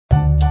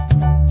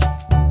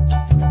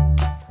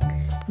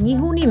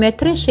Njihuni me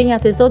 3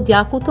 shenjat e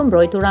zodiakut të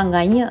mbrojtura nga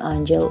një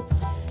engjëll.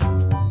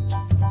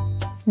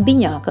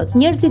 Binjakët,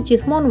 njerëzit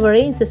gjithmonë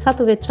vërejnë se sa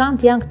të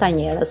veçantë janë këta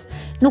njerëz.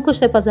 Nuk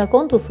është e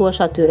pazakontë të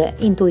thuash atyre,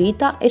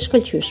 intuita e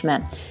shkëlqyeshme.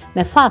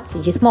 Me fat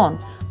si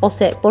gjithmonë,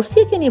 ose por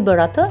si e keni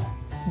bërë atë?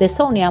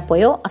 Besoni apo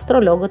jo,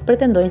 astrologët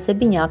pretendojnë se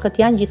binjakët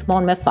janë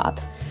gjithmonë me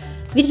fat.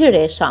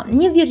 Virgjëresha,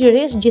 një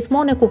virgjëresh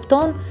gjithmonë e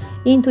kupton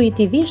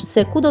intuitivisht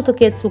se ku do të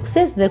ketë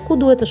sukses dhe ku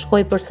duhet të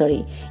shkojë përsëri.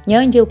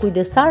 Një engjëll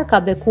kujdestar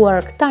ka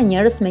bekuar këta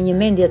njerëz me një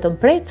mendje të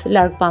mprehtë,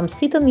 larg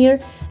pamësi të mirë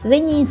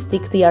dhe një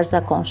instinkt të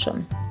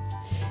jashtëzakonshëm.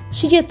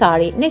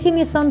 Shigjetari, ne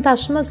kemi thënë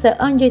tashmë se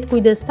engjëjt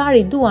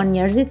kujdestari duan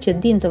njerëzit që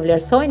dinë të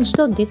vlerësojnë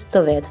çdo ditë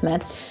të vetme.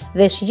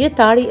 Dhe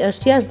shigjetari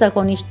është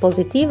jashtëzakonisht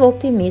pozitiv,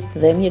 optimist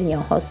dhe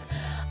mirënjohës.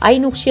 Ai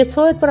nuk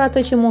shqetësohet për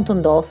atë që mund të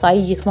ndodhë,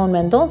 ai gjithmonë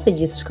mendon se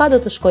gjithçka do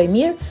të shkojë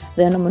mirë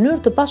dhe në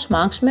mënyrë të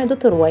pashmangshme do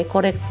të ruajë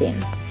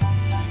korrektësinë.